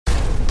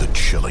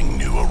chilling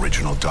new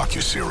original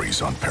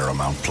docuseries on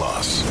Paramount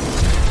Plus.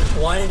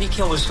 Why did he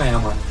kill his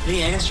family?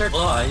 The answer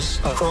lies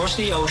across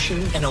the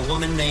ocean in a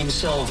woman named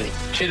Sylvie.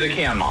 She's a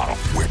Can model.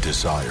 Where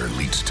desire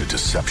leads to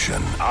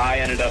deception. I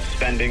ended up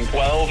spending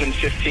 $12,000 and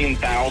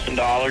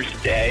 $15,000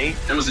 a day.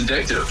 It was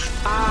addictive.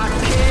 I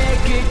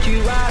can't get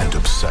you out. And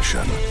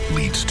obsession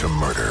leads to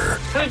murder.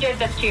 Who did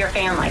this to your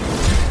family?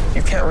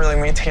 You can't really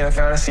maintain a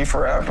fantasy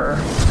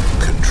forever.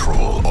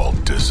 Control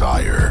Alt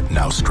Desire.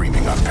 Now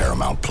streaming on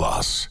Paramount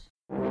Plus.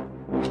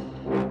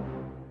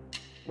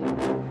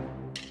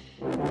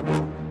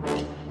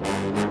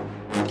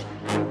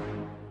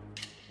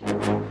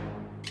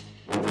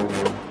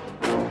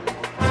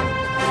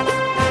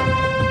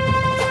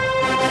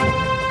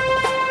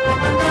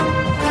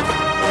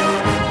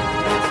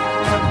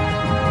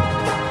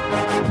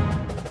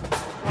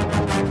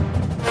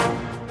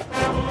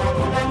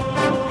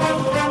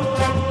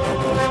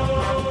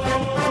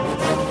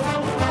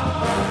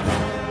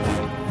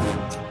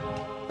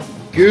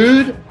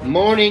 Good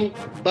morning,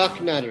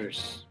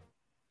 Bucknutters.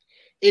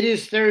 It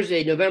is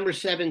Thursday, November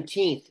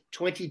 17th,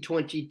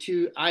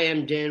 2022. I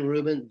am Dan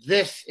Rubin.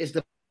 This is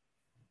the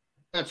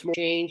Bucknuts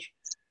Change.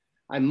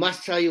 I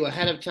must tell you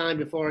ahead of time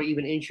before I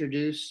even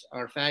introduce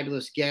our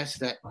fabulous guest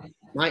that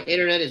my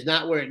internet is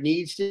not where it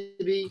needs to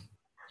be.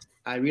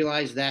 I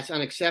realize that's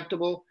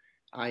unacceptable.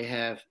 I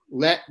have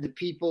let the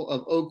people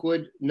of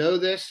Oakwood know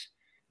this.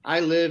 I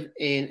live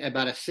in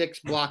about a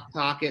 6-block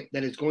pocket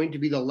that is going to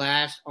be the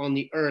last on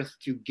the earth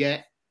to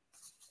get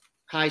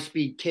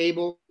high-speed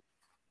cable.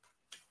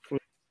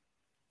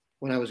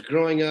 When I was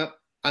growing up,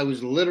 I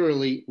was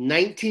literally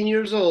 19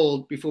 years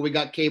old before we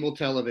got cable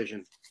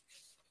television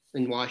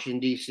in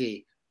Washington,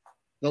 D.C.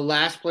 The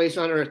last place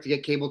on earth to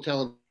get cable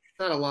television.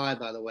 Not a lie,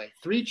 by the way.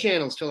 3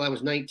 channels till I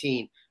was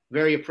 19.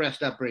 Very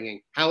oppressed upbringing.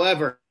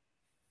 However,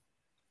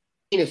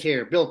 is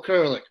here. Bill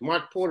Kurelic.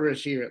 Mark Porter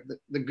is here,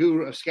 the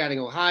guru of Scouting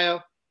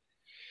Ohio.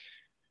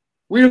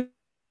 We're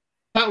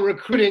about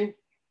recruiting.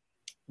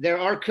 There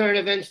are current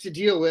events to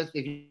deal with.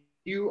 If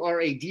you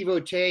are a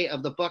devotee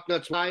of the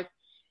Bucknuts Live,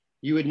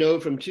 you would know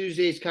from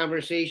Tuesday's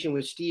conversation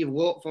with Steve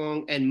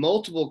Wiltfong and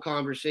multiple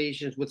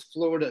conversations with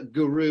Florida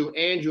guru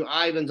Andrew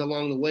Ivins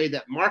along the way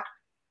that Mark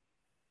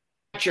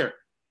Fletcher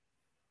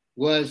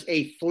was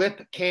a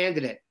flip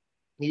candidate.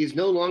 He is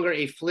no longer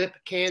a flip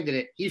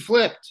candidate. He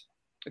flipped.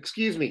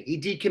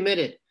 He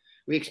decommitted.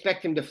 We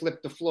expect him to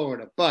flip to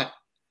Florida, but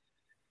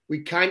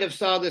we kind of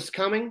saw this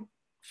coming.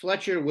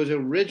 Fletcher was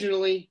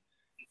originally,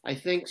 I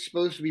think,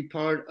 supposed to be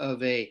part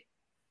of a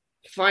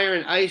fire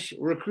and ice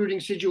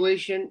recruiting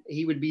situation.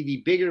 He would be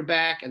the bigger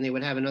back, and they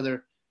would have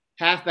another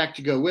halfback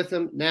to go with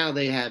him. Now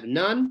they have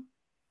none.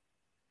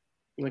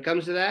 When it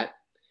comes to that,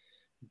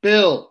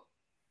 Bill,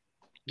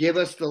 give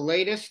us the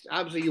latest.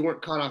 Obviously, you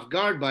weren't caught off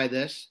guard by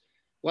this.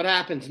 What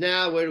happens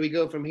now? Where do we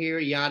go from here?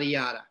 Yada,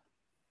 yada.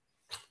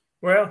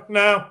 Well,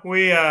 no,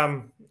 we,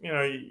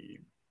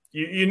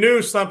 you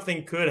knew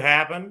something could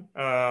happen.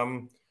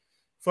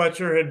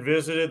 Fletcher had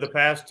visited the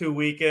past 2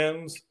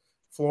 weekends,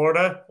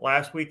 Florida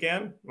last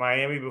weekend,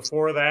 Miami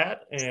before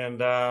that,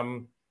 and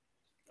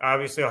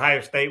obviously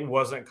Ohio State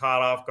wasn't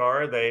caught off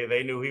guard.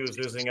 They knew he was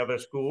visiting other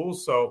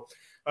schools, so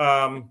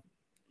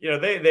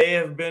they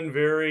have been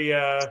very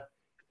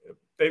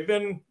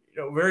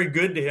very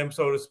good to him,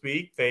 so to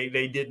speak.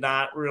 They did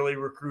not really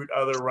recruit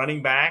other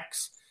running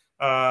backs,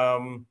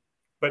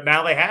 but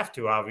now they have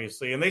to,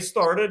 obviously, and they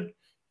started.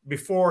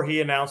 Before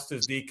he announced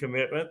his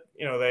decommitment,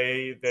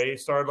 they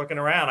started looking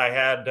around. I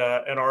had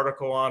an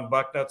article on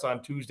Bucknuts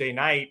on Tuesday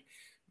night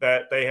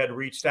that they had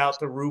reached out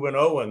to Ruben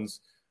Owens.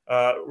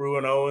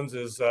 Ruben Owens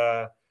is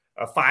a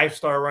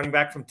 5-star running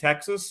back from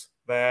Texas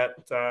that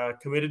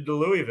committed to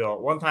Louisville.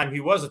 At one time,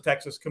 he was a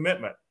Texas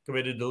committed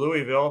to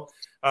Louisville.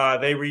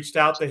 They reached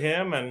out to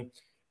him, and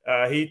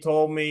he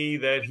told me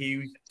that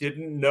he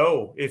didn't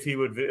know if he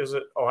would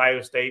visit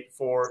Ohio State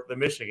for the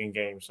Michigan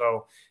game.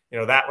 So,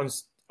 that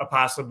one's a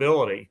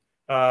possibility.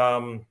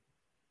 Trey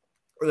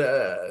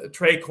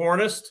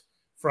Cornist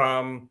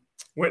from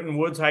Winton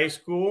Woods High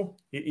School,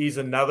 he's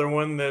another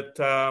one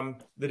that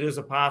is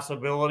a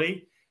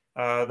possibility.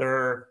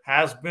 There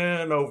has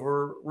been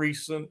over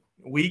recent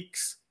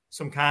weeks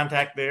some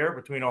contact there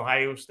between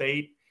Ohio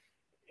State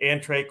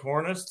and Trey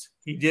Cornist.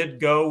 He did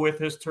go with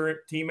his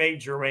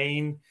teammate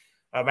Jermaine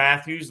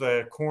Matthews,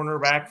 the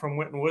cornerback from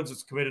Winton Woods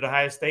that's committed to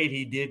Ohio State.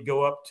 He did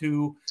go up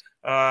to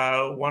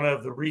one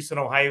of the recent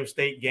Ohio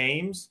State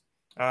games.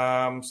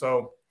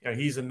 So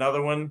he's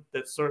another one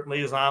that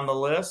certainly is on the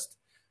list.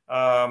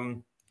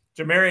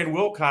 Jamarian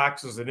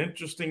Wilcox is an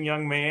interesting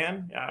young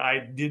man.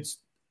 I did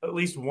at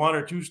least 1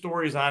 or 2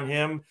 stories on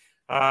him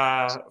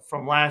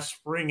from last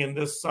spring and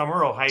this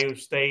summer. Ohio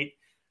State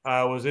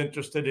was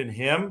interested in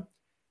him.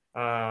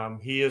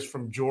 He is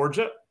from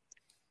Georgia,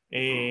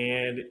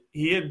 and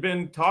he had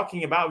been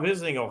talking about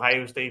visiting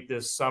Ohio State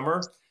this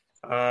summer.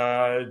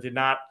 Did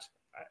not,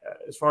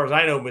 as far as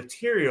I know,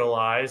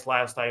 materialize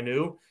last I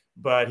knew,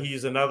 but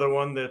he's another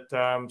one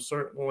that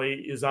certainly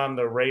is on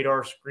the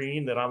radar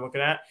screen that I'm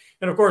looking at.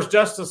 And, of course,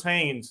 Justice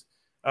Haynes,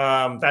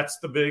 that's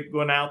the big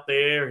one out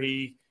there.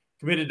 He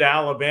committed to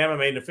Alabama,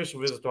 made an official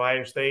visit to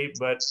Ohio State,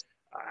 but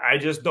I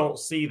just don't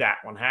see that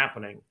one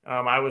happening.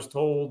 I was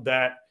told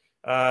that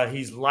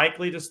he's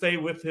likely to stay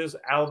with his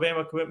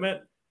Alabama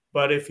commitment,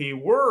 but if he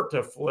were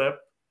to flip,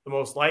 the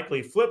most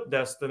likely flip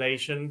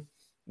destination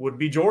would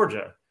be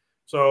Georgia.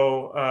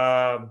 So,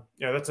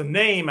 that's a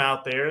name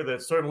out there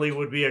that certainly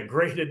would be a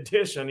great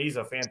addition. He's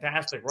a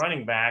fantastic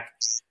running back,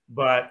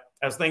 but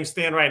as things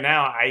stand right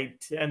now, I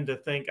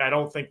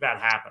don't think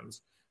that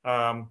happens.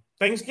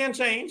 Things can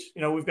change.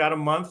 We've got a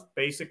month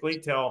basically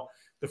till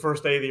the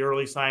first day of the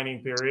early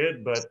signing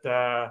period,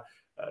 but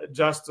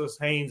Justice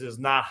Haynes is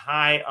not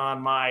high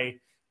on my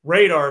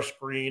radar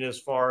screen as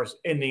far as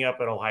ending up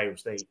at Ohio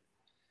State.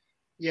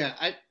 Yeah,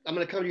 I'm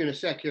going to come to you in a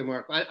sec here,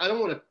 Mark. I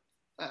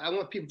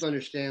want people to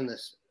understand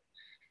this.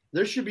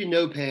 There should be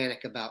no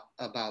panic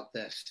about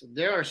this.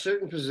 There are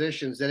certain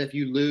positions that if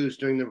you lose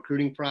during the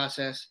recruiting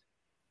process,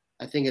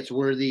 I think it's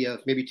worthy of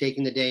maybe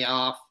taking the day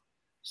off,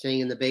 staying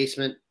in the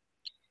basement.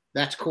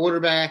 That's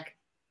quarterback,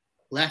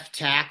 left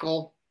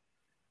tackle,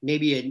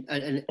 maybe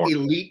an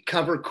elite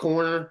cover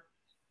corner,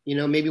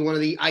 maybe one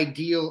of the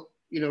ideal,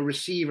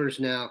 receivers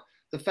now.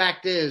 The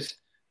fact is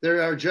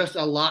there are just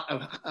a lot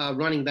of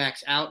running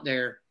backs out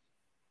there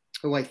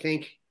who I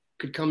think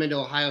could come into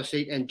Ohio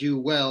State and do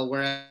well,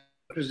 whereas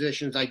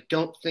positions, I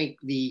don't think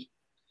the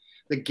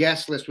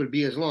guest list would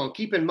be as long.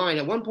 Keep in mind,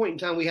 at one point in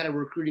time, we had a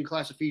recruiting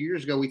class a few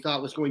years ago we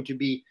thought was going to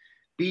be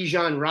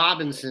Bijan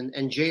Robinson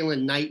and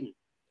Jalen Knighton.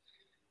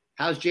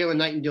 How's Jalen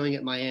Knighton doing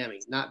at Miami?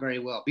 Not very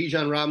well.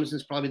 Bijan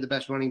Robinson's probably the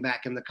best running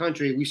back in the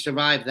country. We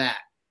survived that,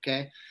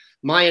 okay?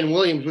 Mayan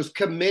Williams was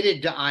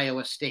committed to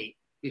Iowa State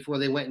before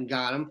they went and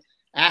got him.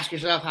 Ask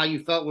yourself how you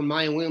felt when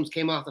Mayan Williams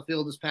came off the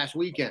field this past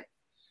weekend.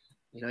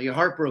 Your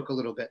heart broke a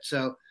little bit.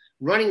 So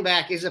running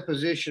back is a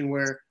position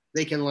where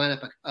they can line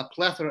up a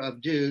plethora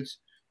of dudes.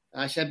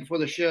 I said before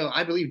the show,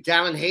 I believe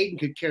Dallin Hayden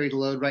could carry the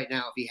load right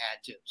now if he had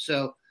to.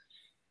 So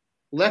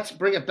let's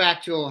bring it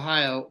back to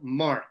Ohio.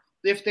 Mark,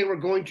 if they were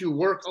going to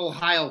work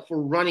Ohio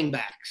for running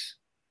backs,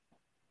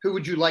 who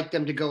would you like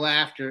them to go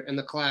after in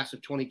the class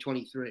of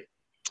 2023?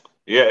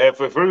 Yeah, if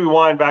we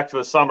rewind back to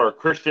the summer,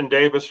 Christian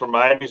Davis from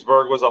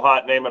Miamisburg was a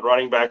hot name at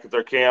running back at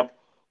their camp.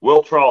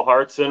 Wiltrell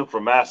Hartson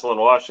from Massillon,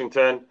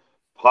 Washington,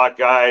 hot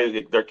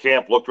guy. Their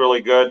camp looked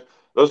really good.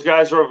 Those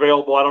guys are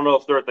available. I don't know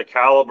if they're at the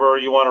caliber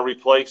you want to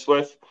replace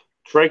with.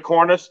 Trey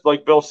Cornish,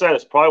 like Bill said,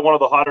 is probably one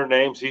of the hotter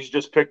names. He's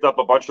just picked up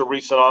a bunch of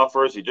recent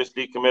offers. He just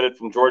decommitted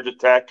from Georgia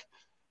Tech.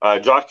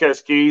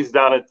 Jaquez Keys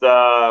down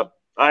at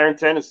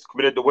Ironton is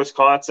committed to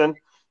Wisconsin.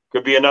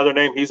 Could be another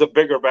name. He's a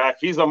bigger back.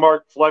 He's a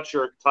Mark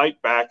Fletcher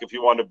type back if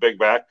you want a big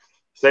back.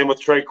 Same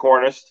with Trey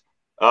Cornish.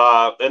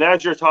 And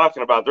as you're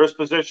talking about, there's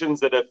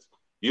positions that if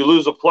you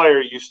lose a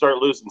player, you start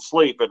losing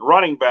sleep. At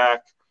running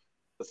back,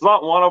 it's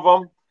not one of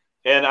them.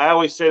 And I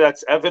always say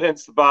that's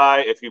evidenced by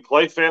if you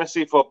play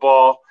fantasy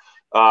football,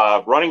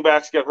 running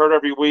backs get hurt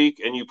every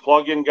week, and you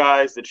plug in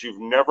guys that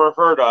you've never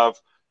heard of,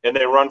 and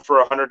they run for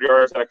 100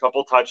 yards and a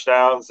couple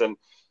touchdowns. And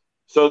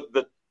so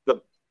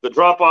the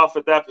drop-off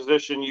at that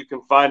position, you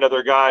can find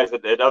other guys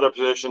at other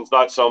positions,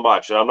 not so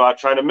much. And I'm not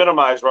trying to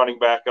minimize running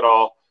back at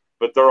all,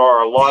 but there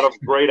are a lot of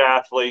great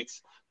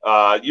athletes.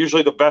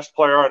 Usually the best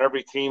player on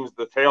every team is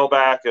the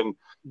tailback, and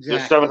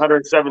there's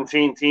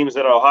 717 teams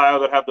in Ohio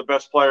that have the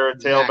best player at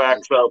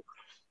tailback. So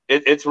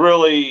it's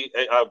really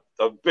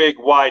a big,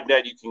 wide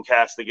net you can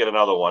cast to get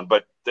another one.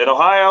 But in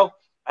Ohio,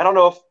 I don't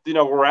know if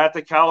we're at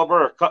the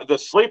caliber. The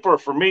sleeper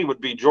for me would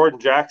be Jordan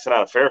Jackson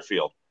out of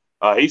Fairfield.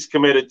 He's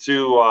committed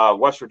to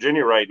West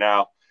Virginia right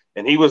now,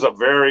 and he was a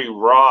very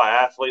raw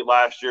athlete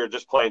last year,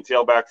 just playing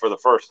tailback for the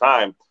first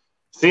time.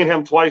 Seen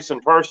him twice in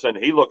person.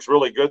 He looks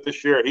really good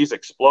this year. He's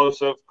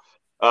explosive.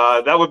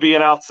 That would be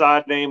an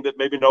outside name that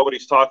maybe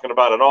nobody's talking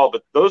about at all,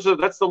 but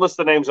that's the list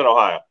of names in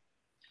Ohio.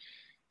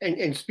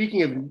 And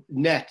speaking of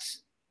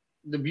nets,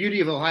 the beauty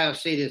of Ohio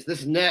State is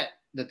this net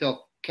that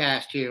they'll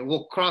cast here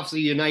will cross the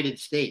United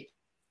States.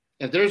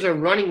 If there's a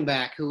running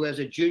back who as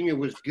a junior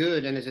was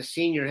good and as a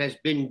senior has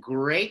been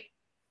great,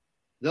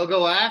 they'll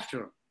go after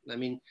him. I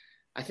mean,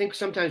 I think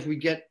sometimes we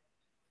get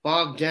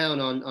bogged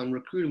down on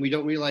recruiting. We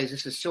don't realize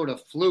this is sort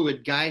of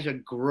fluid. Guys are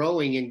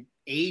growing and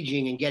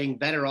aging and getting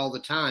better all the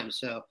time.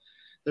 So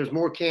there's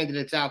more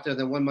candidates out there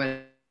than one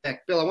might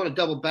expect. Bill, I want to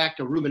double back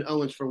to Ruben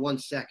Owens for 1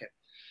 second.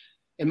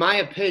 In my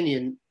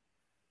opinion,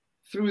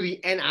 through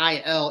the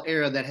NIL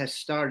era that has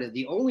started,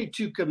 the only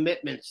two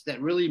commitments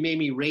that really made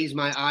me raise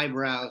my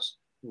eyebrows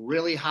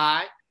really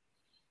high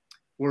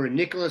were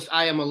Nicholas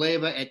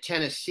Iamaleava at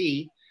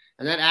Tennessee,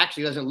 and that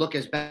actually doesn't look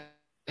as bad.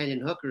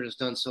 Hendon Hooker has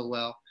done so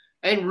well,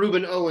 and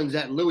Ruben Owens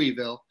at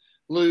Louisville.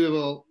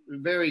 Louisville,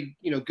 very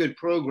good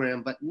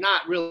program, but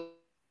not really.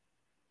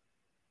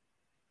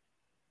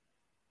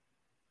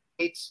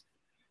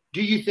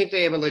 Do you think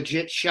they have a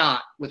legit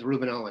shot with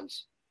Ruben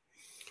Owens?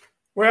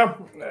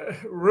 Well,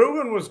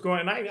 Ruben was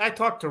going – I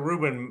talked to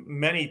Ruben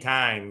many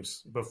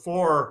times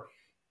before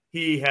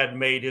he had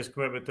made his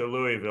commitment to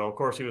Louisville. Of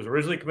course, he was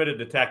originally committed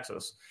to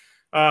Texas.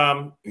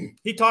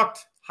 He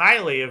talked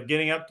highly of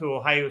getting up to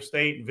Ohio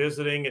State and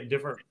visiting at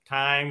different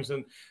times,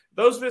 and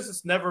those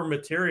visits never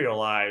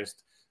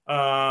materialized.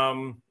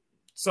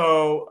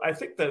 So I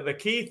think that the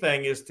key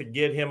thing is to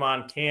get him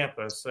on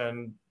campus.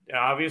 And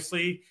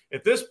obviously,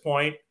 at this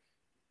point,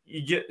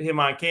 you get him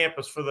on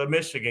campus for the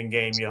Michigan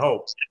game, you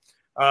hope.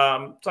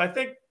 So I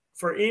think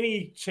for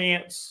any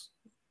chance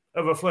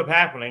of a flip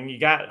happening,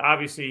 you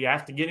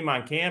have to get him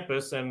on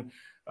campus, and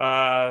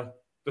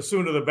the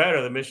sooner the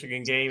better. The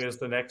Michigan game is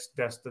the next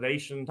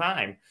destination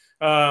time.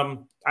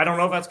 I don't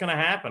know if that's going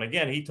to happen.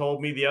 Again, he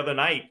told me the other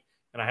night,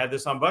 and I had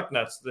this on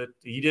Bucknuts, that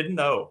he didn't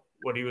know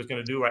what he was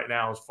going to do right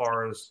now as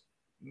far as,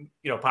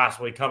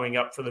 possibly coming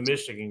up for the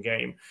Michigan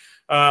game.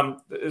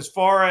 As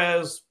far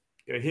as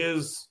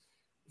his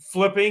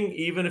flipping,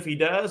 even if he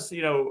does,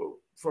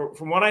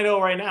 from what I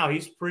know right now,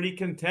 he's pretty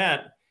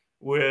content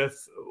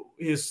with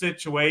his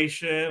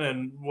situation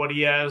and what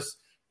he has,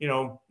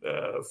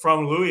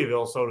 from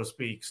Louisville, so to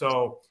speak.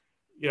 So,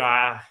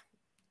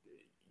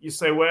 you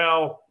say,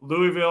 well,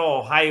 Louisville,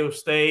 Ohio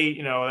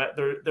State,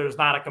 there's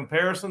not a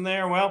comparison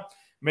there. Well,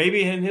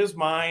 maybe in his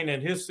mind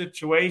and his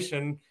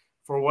situation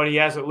for what he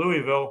has at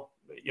Louisville,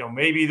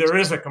 maybe there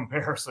is a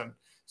comparison.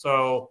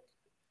 So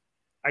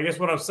I guess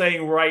what I'm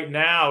saying right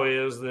now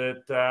is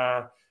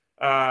that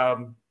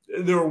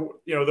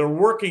they're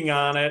working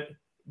on it,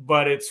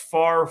 but it's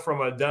far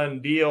from a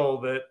done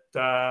deal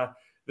that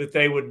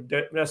they would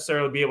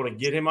necessarily be able to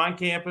get him on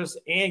campus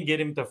and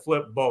get him to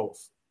flip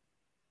both.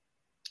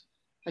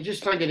 I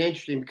just find it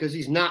interesting because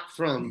he's not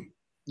from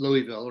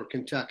Louisville or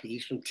Kentucky.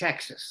 He's from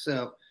Texas.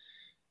 So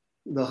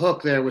the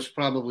hook there was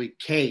probably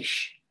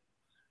cash,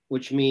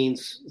 which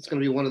means it's going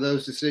to be one of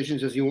those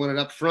decisions. Does he want it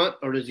up front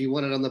or does he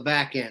want it on the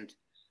back end?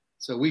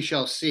 So we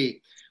shall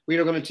see. We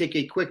are going to take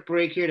a quick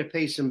break here to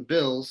pay some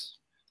bills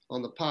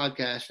on the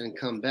podcast and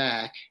come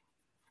back.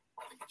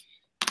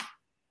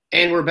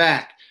 And we're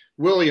back.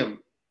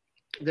 William,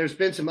 there's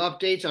been some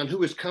updates on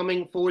who is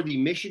coming for the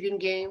Michigan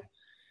game.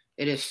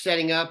 It is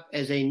setting up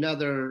as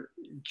another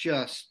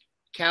just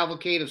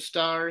cavalcade of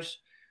stars.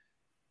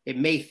 It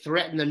may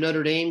threaten the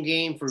Notre Dame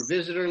game for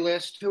visitor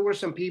list. Who are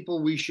some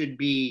people we should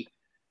be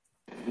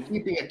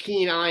keeping a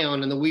keen eye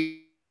on in the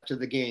week to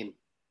the game?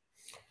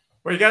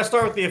 Well, you got to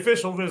start with the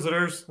official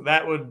visitors.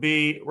 That would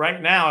be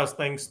right now, as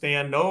things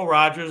stand, Noah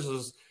Rogers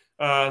is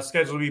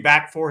scheduled to be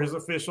back for his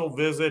official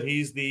visit.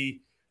 He's the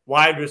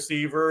wide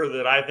receiver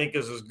that I think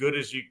is as good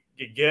as you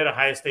get.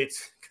 Ohio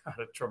State's got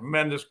a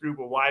tremendous group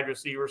of wide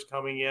receivers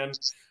coming in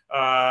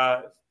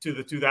to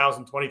the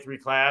 2023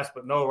 class,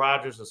 but Noah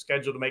Rogers is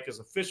scheduled to make his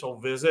official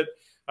visit.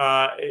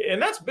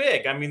 And that's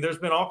big. I mean, there's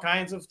been all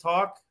kinds of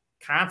talk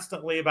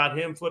constantly about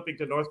him flipping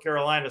to North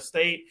Carolina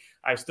State.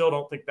 I still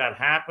don't think that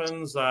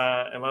happens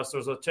unless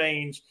there's a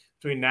change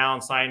between now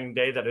and signing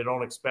day that I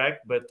don't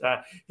expect. But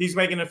he's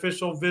making an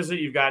official visit.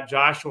 You've got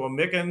Joshua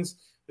Mickens,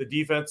 the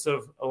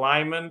defensive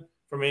lineman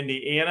from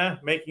Indiana,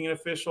 making an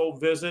official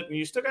visit. And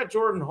you still got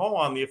Jordan Hall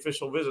on the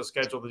official visit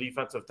schedule, the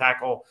defensive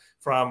tackle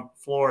from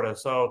Florida.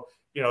 So,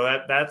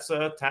 that's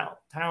a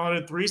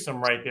talented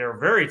threesome right there,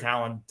 very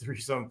talented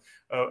threesome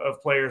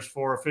of players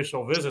for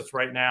official visits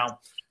right now.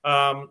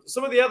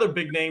 Some of the other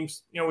big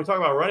names, we talk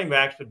about running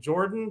backs, but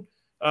Jordan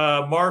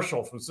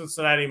Marshall from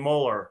Cincinnati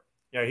Moeller,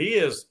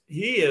 he's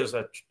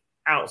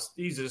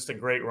just a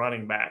great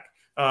running back.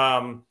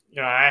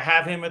 I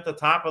have him at the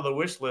top of the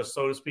wish list,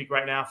 so to speak,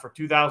 right now for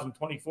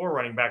 2024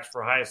 running backs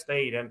for Ohio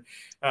State. And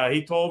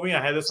he told me,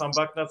 I had this on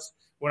Bucknuts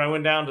when I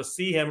went down to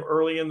see him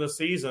early in the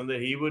season,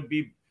 that he would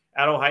be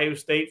at Ohio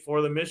State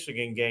for the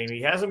Michigan game.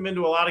 He hasn't been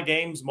to a lot of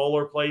games.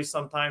 Moeller plays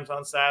sometimes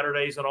on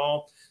Saturdays and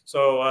all.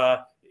 So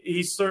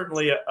he's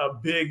certainly a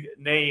big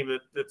name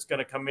that's going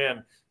to come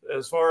in.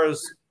 As far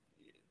as,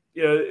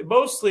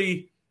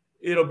 mostly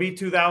it'll be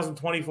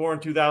 2024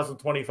 and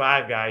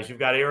 2025 guys. You've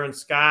got Aaron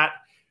Scott,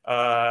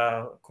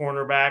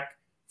 cornerback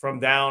from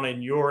down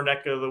in your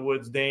neck of the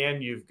woods,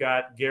 Dan. You've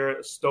got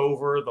Garrett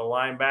Stover, the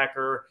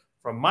linebacker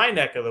from my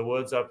neck of the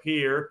woods up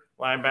here,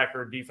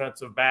 linebacker,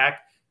 defensive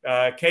back.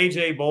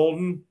 KJ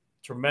Bolden,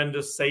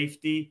 tremendous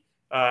safety,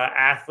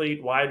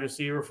 athlete, wide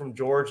receiver from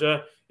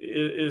Georgia,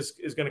 is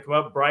going to come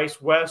up.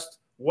 Bryce West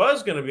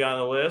was going to be on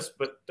the list,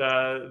 but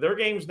their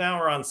games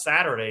now are on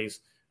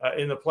Saturdays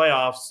in the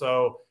playoffs.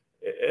 So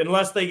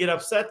unless they get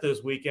upset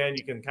this weekend,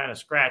 you can kind of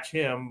scratch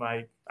him.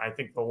 I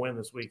think they'll win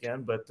this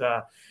weekend, but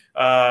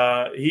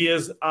he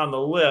is on the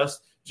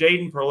list.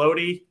 Jaden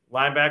Perlotti,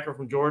 linebacker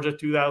from Georgia,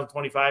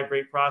 2025,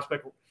 great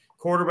prospect.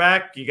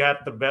 Quarterback, you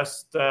got the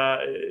best,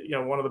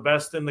 one of the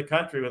best in the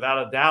country,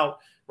 without a doubt.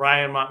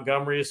 Ryan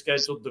Montgomery is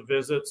scheduled to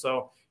visit.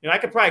 So, I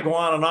could probably go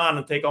on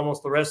and take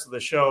almost the rest of the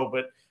show,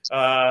 but,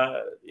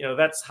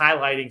 that's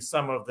highlighting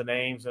some of the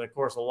names. And, of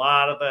course, a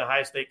lot of the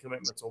Ohio State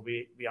commitments will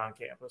be on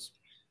campus.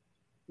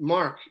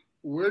 Mark,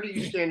 where do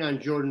you stand on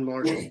Jordan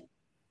Marshall?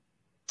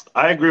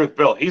 I agree with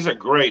Bill. He's a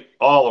great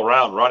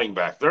all-around running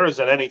back. There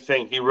isn't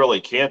anything he really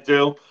can't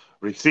do.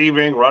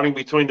 Receiving, running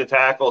between the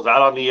tackles,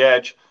 out on the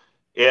edge.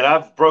 And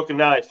I've broken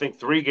down, I think,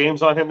 3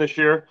 games on him this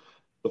year.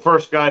 The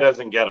first guy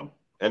doesn't get him.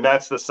 And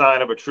that's the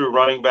sign of a true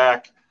running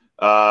back.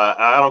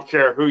 I don't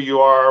care who you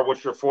are,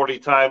 what your 40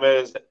 time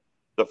is.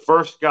 The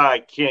first guy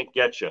can't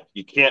get you.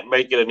 You can't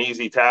make it an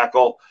easy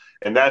tackle.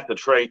 And that's a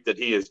trait that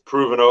he has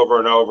proven over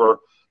and over.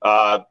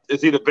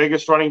 Is he the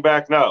biggest running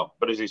back? No.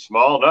 But is he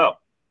small? No.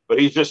 But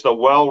he's just a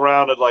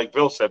well-rounded, like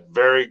Bill said,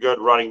 very good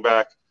running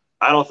back.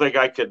 I don't think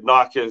I could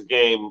knock his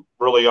game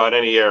really on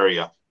any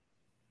area.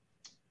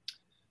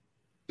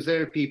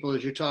 There, people,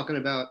 as you're talking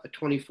about a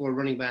 24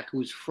 running back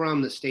who's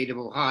from the state of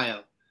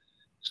Ohio,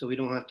 so we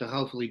don't have to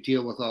hopefully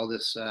deal with all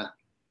this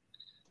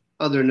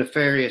other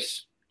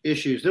nefarious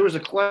issues. There was a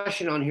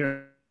question on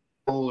here,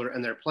 Moeller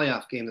and their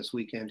playoff game this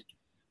weekend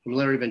from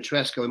Larry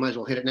Ventresco. We might as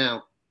well hit it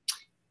now.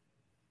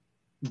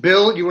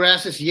 Bill, you were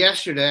asked this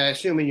yesterday, I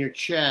assume in your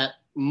chat.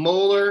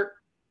 Moeller,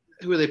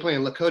 who are they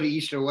playing, Lakota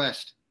East or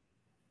West?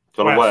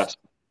 West.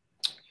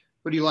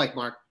 What do you like,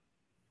 Mark?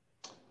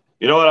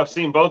 You know what? I've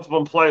seen both of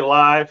them play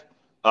live.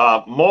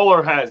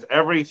 Moeller has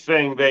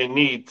everything they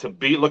need to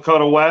beat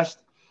Lakota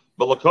West,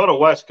 but Lakota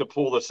West could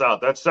pull this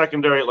out. That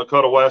secondary at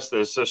Lakota West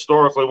is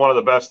historically one of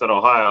the best in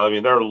Ohio. I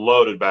mean, they're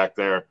loaded back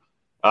there.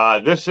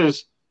 This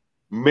is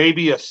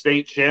maybe a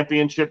state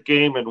championship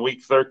game in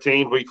week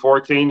 13, week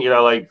 14. You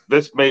know, like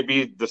this may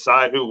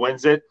decide who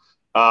wins it.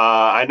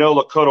 I know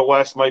Lakota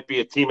West might be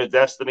a team of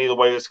destiny the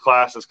way this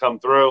class has come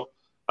through.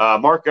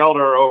 Mark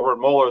Elder over at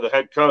Moeller, the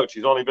head coach,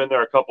 he's only been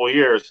there a couple of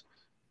years.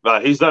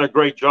 He's done a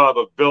great job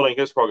of building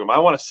his program. I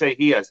want to say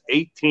he has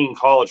 18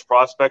 college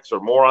prospects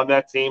or more on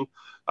that team.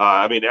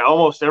 I mean,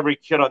 almost every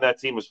kid on that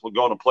team is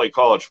going to play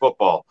college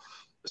football.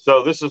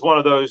 So this is one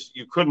of those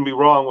you couldn't be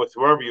wrong with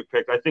whoever you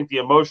pick. I think the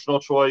emotional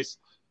choice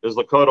is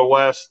Lakota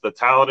West. The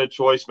talented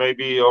choice may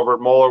be over at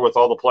Moeller with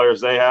all the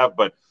players they have.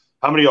 But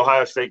how many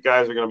Ohio State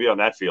guys are going to be on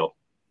that field?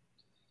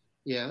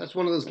 Yeah, that's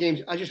one of those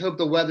games. I just hope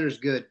the weather's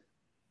good.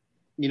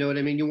 You know what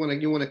I mean? You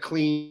want a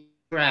clean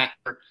track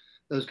for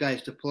those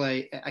guys to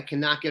play. I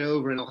cannot get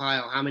over in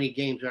Ohio how many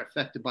games are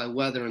affected by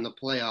weather in the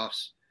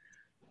playoffs.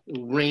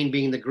 Rain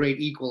being the great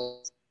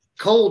equal.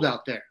 Cold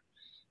out there.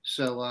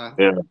 So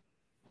yeah.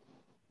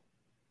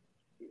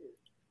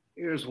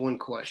 Here's one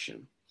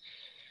question.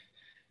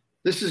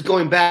 This is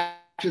going back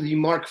to the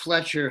Mark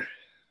Fletcher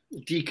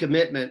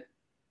decommitment.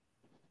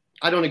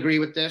 I don't agree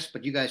with this,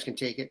 but you guys can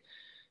take it.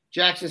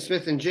 Jackson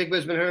Smith and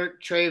Jigba's been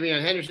hurt.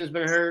 Travion Henderson's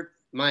been hurt.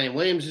 Mayan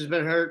Williams has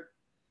been hurt.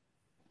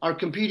 Are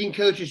competing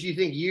coaches, you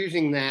think,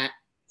 using that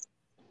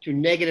to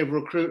negative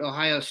recruit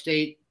Ohio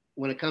State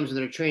when it comes to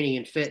their training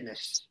and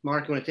fitness?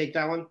 Mark, you want to take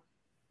that one?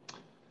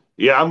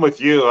 Yeah, I'm with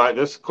you.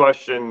 This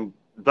question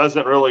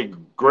doesn't really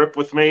grip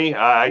with me.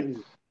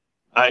 I'm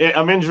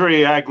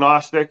injury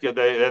agnostic.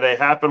 They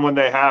happen when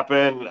they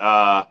happen.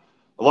 A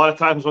lot of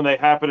times when they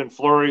happen in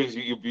flurries,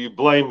 you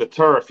blame the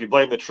turf, you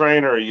blame the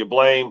trainer, you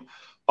blame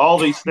all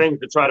these things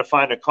to try to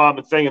find a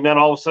common thing, and then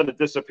all of a sudden it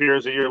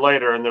disappears a year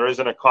later and there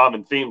isn't a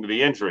common theme to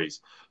the injuries.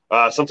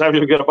 Sometimes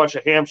you get a bunch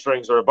of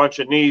hamstrings or a bunch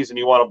of knees and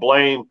you want to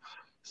blame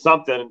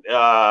something.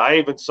 I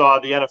even saw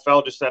the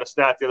NFL just had a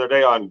stat the other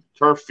day on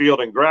turf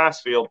field and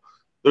grass field.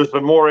 There's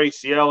been more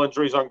ACL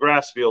injuries on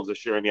grass fields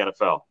this year in the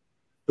NFL.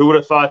 Who would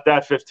have thought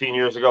that 15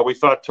 years ago? We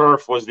thought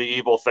turf was the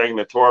evil thing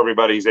that tore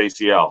everybody's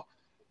ACL.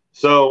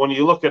 So when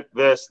you look at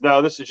this,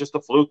 no, this is just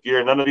a fluke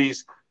year. None of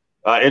these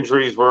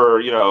injuries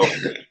were,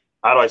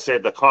 how do I say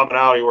it, the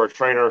commonality or a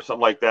trainer or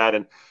something like that.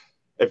 And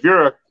if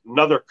you're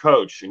another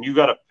coach and you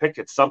got to pick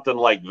at something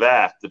like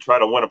that to try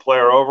to win a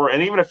player over,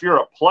 and even if you're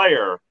a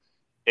player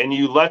and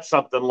you let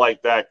something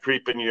like that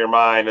creep into your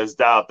mind as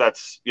doubt,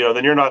 that's,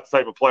 then you're not the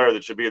type of player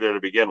that should be there to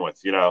begin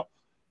with, that,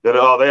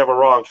 they have a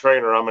wrong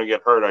trainer, I'm going to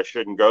get hurt, I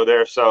shouldn't go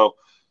there. So a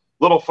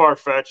little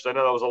far-fetched. I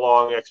know that was a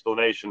long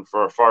explanation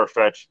for a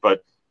far-fetched,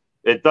 but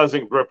it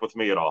doesn't grip with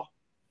me at all.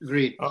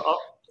 Agreed.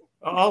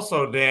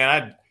 Also,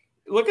 Dan,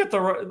 look at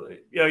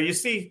you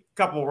see a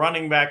couple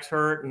running backs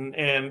hurt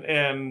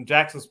and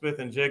Jackson Smith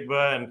and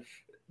Jigba,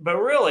 but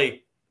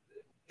really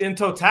in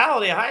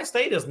totality, Ohio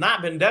State has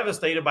not been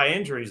devastated by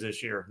injuries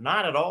this year.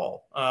 Not at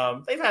all.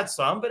 They've had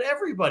some, but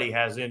everybody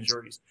has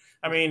injuries.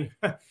 I mean,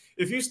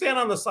 if you stand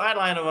on the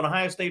sideline of an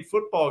Ohio State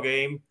football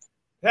game,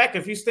 heck,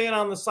 if you stand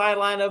on the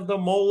sideline of the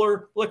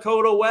Moeller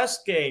Lakota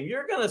West game,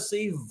 you're going to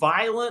see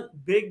violent,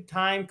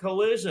 big-time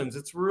collisions.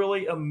 It's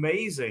really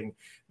amazing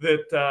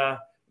that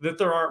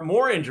there aren't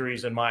more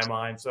injuries in my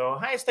mind. So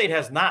Ohio State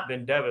has not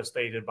been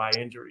devastated by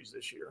injuries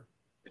this year.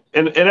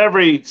 In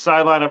every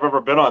sideline I've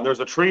ever been on,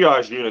 there's a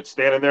triage unit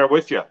standing there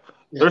with you.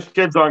 Yeah. There's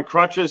kids on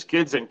crutches,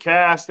 kids in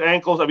cast,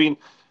 ankles. I mean,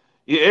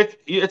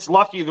 it's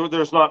lucky that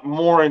there's not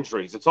more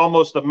injuries. It's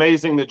almost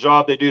amazing the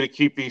job they do to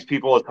keep these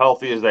people as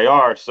healthy as they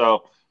are.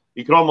 So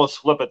you can almost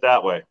flip it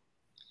that way.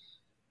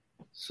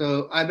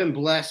 So I've been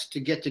blessed to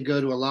get to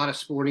go to a lot of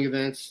sporting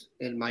events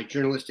in my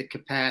journalistic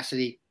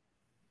capacity.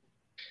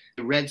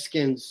 The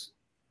Redskins.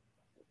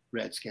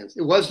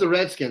 It was the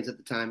Redskins at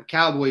the time.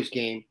 Cowboys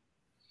game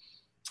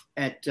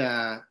at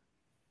the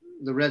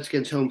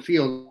Redskins home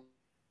field.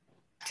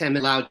 10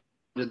 minutes allowed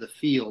to the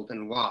field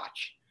and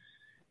watch.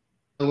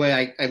 The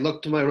way I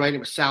looked to my right, it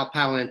was Sal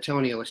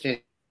Paolantonio was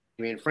standing.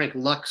 And Frank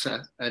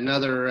Luxa,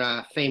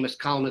 another famous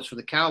columnist for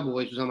the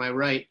Cowboys, was on my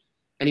right,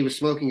 and he was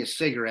smoking a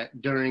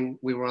cigarette during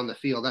we were on the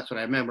field. That's what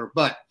I remember.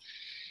 But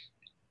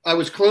I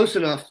was close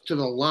enough to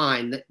the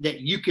line that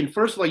you can,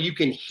 first of all, you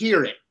can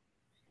hear it.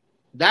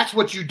 That's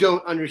what you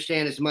don't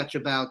understand as much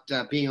about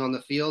being on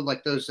the field,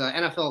 like those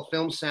NFL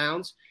film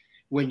sounds.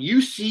 When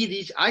you see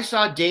these, I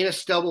saw Dana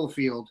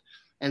Stubblefield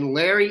and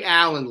Larry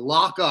Allen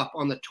lock up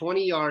on the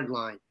 20-yard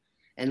line.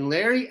 And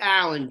Larry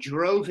Allen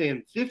drove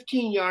him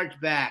 15 yards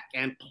back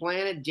and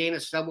planted Dana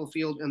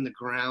Stubblefield in the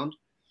ground.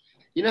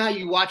 You know how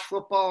you watch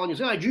football and you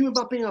say, I dream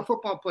about being a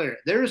football player.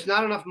 There is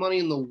not enough money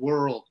in the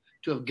world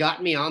to have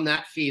gotten me on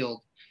that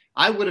field.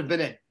 I would have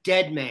been a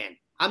dead man.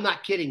 I'm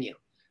not kidding you.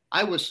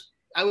 I was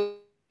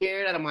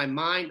scared out of my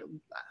mind.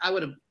 I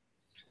would have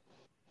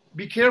 –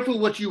 be careful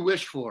what you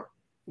wish for,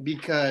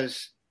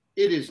 because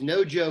it is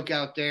no joke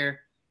out there.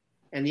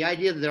 And the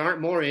idea that there aren't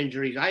more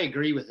injuries, I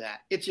agree with that.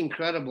 It's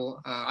incredible.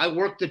 I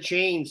worked the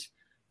chains.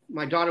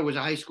 My daughter was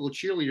a high school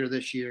cheerleader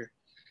this year,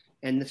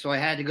 and so I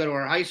had to go to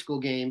our high school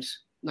games.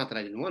 Not that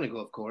I didn't want to go,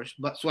 of course,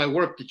 but so I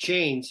worked the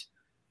chains.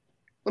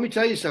 Let me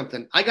tell you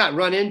something. I got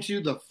run into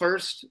the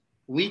first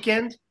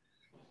weekend,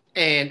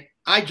 and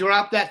I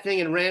dropped that thing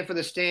and ran for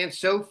the stands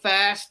so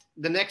fast.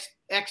 The next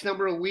X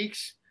number of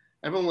weeks,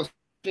 everyone was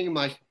thinking,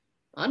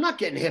 I'm not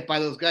getting hit by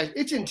those guys.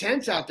 It's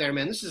intense out there,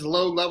 man. This is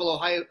low level of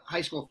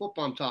high school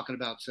football I'm talking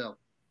about. So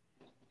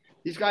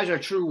these guys are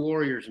true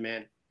warriors,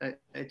 man.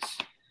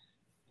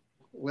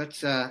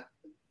 Let's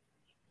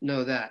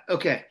know that.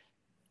 Okay.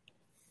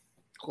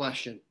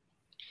 Question.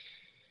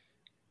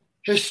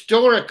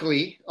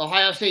 Historically,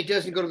 Ohio State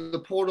doesn't go to the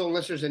portal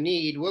unless there's a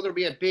need. Will there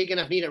be a big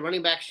enough need at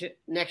running back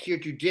next year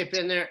to dip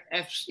in there?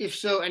 If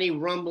so, any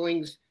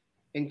rumblings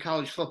in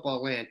college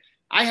football land?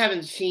 I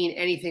haven't seen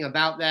anything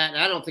about that.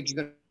 I don't think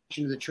you're going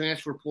to the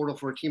transfer portal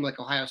for a team like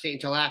Ohio State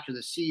until after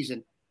the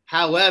season.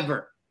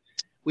 However,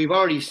 we've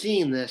already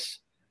seen this.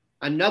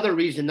 Another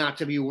reason not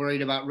to be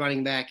worried about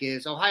running back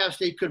is Ohio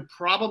State could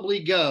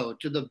probably go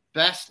to the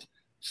best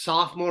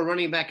sophomore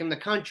running back in the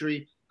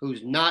country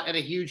who's not at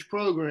a huge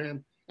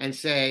program and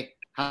say,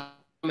 I'm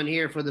in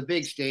here for the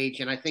big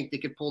stage, and I think they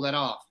could pull that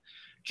off.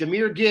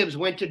 Jahmyr Gibbs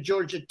went to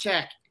Georgia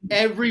Tech.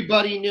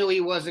 Everybody knew he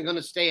wasn't going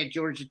to stay at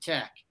Georgia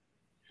Tech.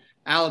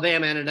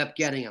 Alabama ended up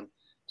getting him.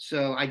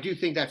 So I do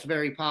think that's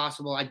very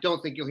possible. I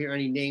don't think you'll hear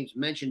any names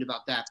mentioned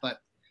about that, but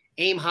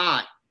aim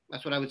high.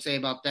 That's what I would say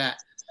about that.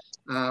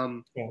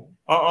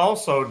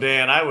 Also,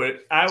 Dan, I would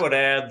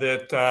add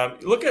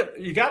that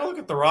you got to look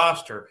at the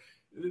roster.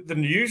 The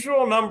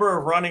usual number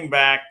of running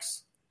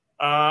backs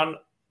on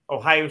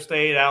Ohio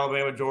State,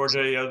 Alabama,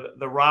 Georgia,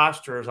 the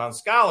rosters on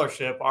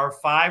scholarship are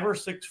 5 or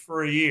 6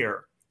 for a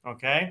year.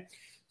 Okay,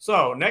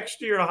 so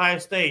next year at Ohio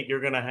State, you're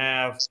going to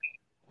have,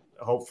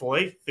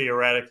 hopefully,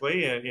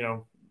 theoretically,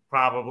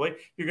 probably,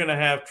 you're going to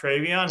have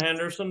Travion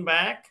Henderson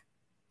back.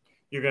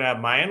 You're going to have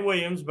Mayan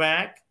Williams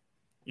back.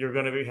 You're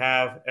going to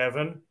have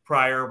Evan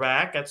Pryor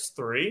back. That's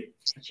 3.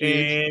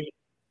 And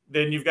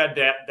then you've got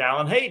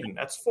Dallin Hayden.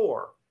 That's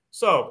 4.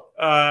 So,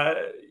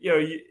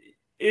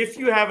 if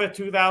you have a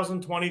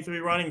 2023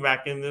 running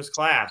back in this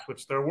class,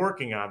 which they're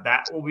working on,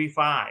 that will be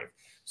 5.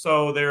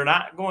 So they're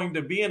not going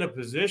to be in a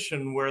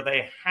position where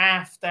they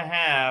have to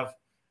have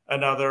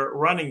another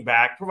running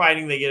back,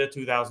 providing they get a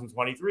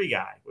 2023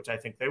 guy, which I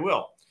think they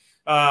will.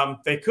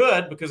 They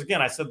could, because,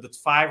 again, I said that's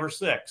 5 or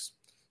 6.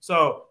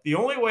 So the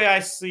only way I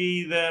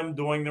see them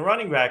doing the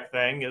running back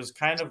thing is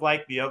kind of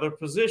like the other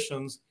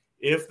positions,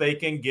 if they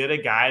can get a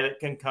guy that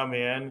can come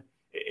in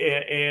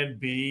and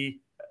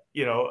be,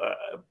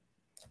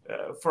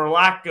 for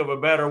lack of a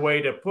better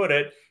way to put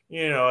it,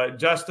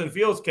 Justin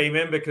Fields came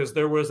in because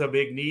there was a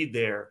big need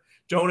there.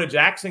 Jonah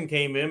Jackson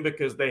came in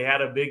because they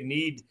had a big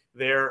need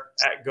there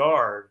at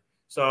guard.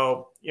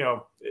 So,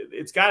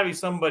 it's got to be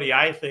somebody,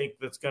 I think,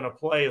 that's going to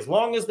play as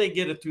long as they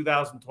get a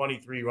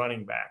 2023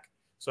 running back.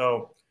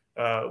 So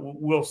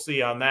we'll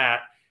see on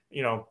that.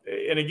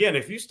 And again,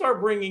 if you start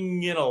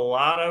bringing in a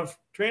lot of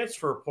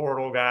transfer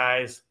portal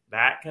guys,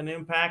 that can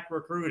impact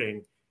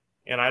recruiting.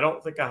 And I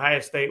don't think Ohio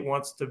State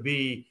wants to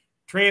be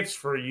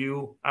transfer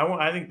you.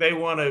 I think they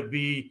want to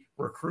be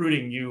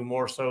recruiting you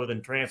more so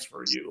than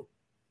transfer you.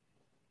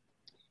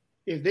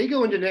 If they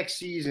go into next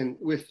season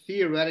with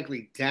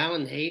theoretically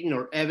Dallin Hayden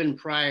or Evan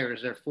Pryor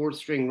as their 4th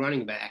string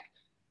running back,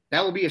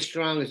 that will be as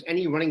strong as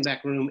any running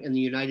back room in the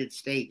United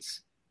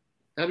States.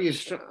 That'll be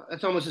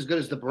that's almost as good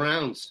as the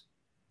Browns.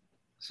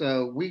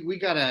 So we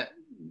got to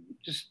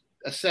just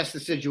assess the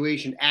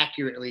situation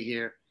accurately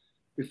here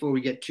before we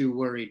get too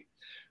worried.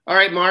 All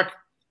right, Mark,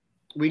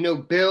 we know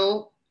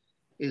Bill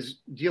is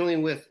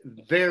dealing with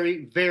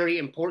very, very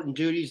important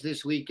duties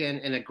this weekend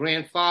in a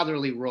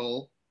grandfatherly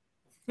role.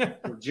 We're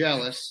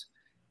jealous.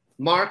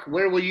 Mark,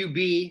 where will you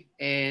be?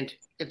 And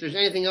if there's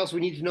anything else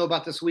we need to know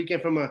about this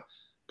weekend from a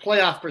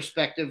playoff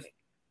perspective,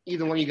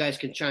 either one of you guys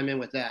can chime in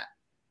with that.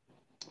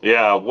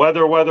 Yeah,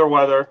 weather.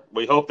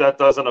 We hope that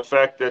doesn't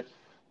affect it.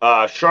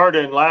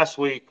 Chardon last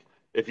week,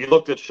 if you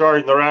looked at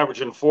Chardon, they're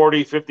averaging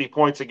 40, 50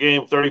 points a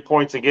game, 30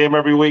 points a game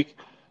every week.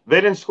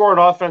 They didn't score an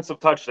offensive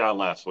touchdown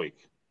last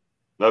week.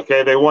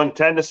 Okay, they won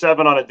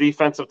 10-7 on a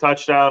defensive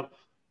touchdown.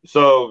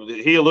 So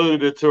he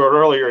alluded to it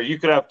earlier. You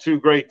could have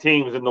 2 great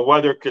teams, and the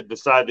weather could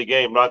decide the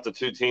game, not the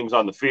 2 teams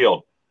on the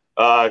field.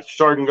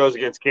 Chardon goes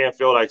against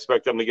Canfield. I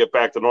expect them to get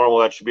back to normal.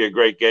 That should be a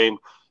great game.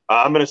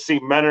 I'm going to see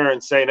Menor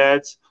and St.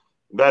 Ed's.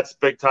 That's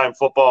big-time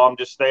football. I'm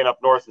just staying up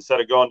north instead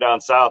of going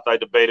down south. I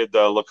debated the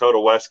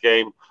Lakota West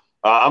game.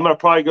 I'm going to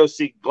probably go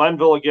see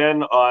Glenville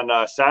again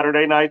on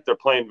Saturday night. They're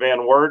playing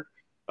Van Wert.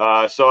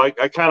 So I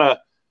kind of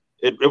 –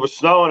 it was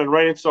snowing and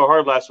raining so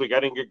hard last week. I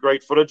didn't get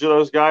great footage of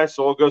those guys,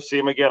 so we'll go see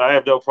them again. I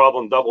have no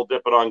problem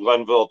double-dipping on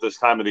Glenville at this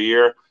time of the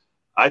year.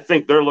 I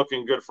think they're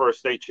looking good for a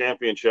state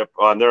championship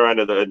on their end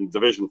of in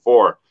Division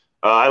IV.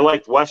 I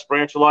liked West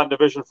Branch a lot in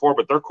Division IV,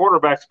 but their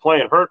quarterback's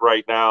playing hurt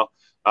right now.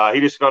 He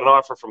just got an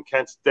offer from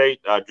Kent State.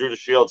 Drew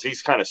DeShields,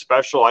 he's kind of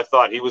special. I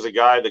thought he was a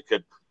guy that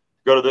could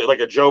go to like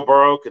a Joe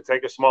Burrow, could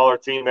take a smaller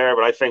team there,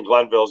 but I think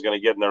Glenville's going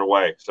to get in their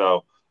way.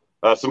 So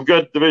some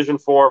good Division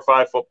 4 or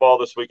 5 football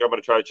this week I'm going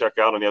to try to check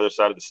out on the other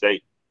side of the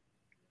state.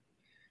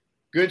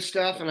 Good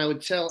stuff, and I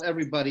would tell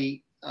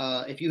everybody,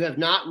 if you have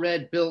not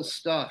read Bill's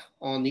stuff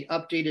on the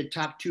updated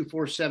Top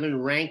 247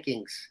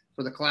 rankings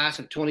for the class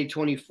of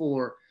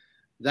 2024,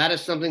 that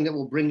is something that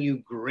will bring you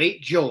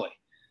great joy.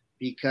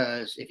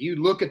 Because if you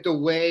look at the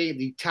way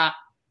the top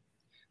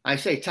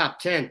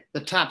 10, the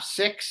top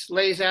 6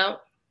 lays out,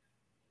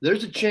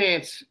 there's a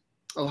chance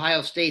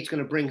Ohio State's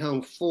going to bring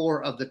home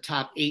 4 of the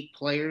top 8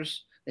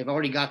 players. They've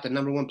already got the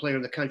number 1 player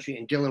in the country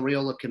in Dylan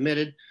Raiola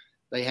committed.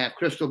 They have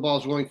crystal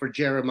balls rolling for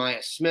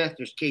Jeremiah Smith.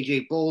 There's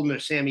KJ Bolden.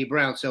 There's Sammy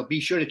Brown. So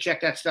be sure to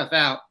check that stuff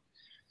out.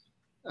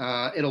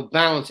 It'll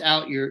balance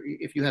out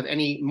if you have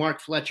any Mark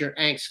Fletcher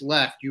angst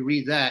left, you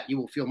read that, you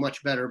will feel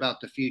much better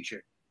about the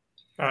future.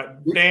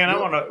 Dan, I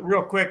want to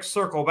real quick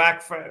circle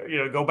back,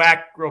 go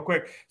back real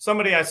quick.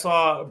 Somebody I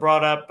saw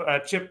brought up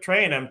Chip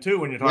Trayanum too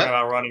when you're talking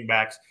about running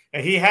backs.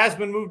 And he has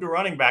been moved to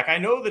running back. I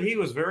know that he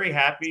was very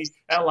happy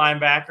at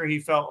linebacker. He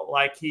felt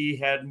like he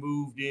had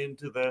moved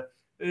into the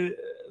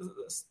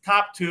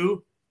top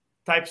 2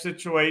 type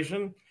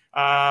situation.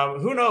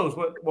 Who knows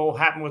what will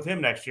happen with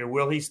him next year?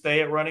 Will he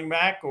stay at running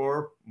back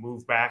or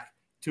move back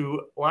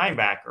to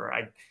linebacker?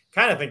 I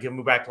kind of think he'll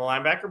move back to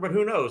linebacker, but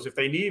who knows? If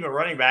they need him at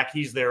running back,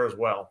 he's there as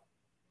well.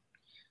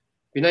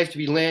 Be nice to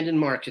be Landon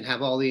Marks and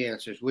have all the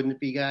answers, wouldn't it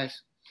be,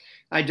 guys?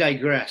 I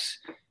digress.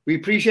 We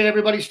appreciate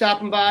everybody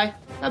stopping by.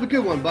 Have a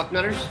good one,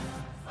 Bucknutters.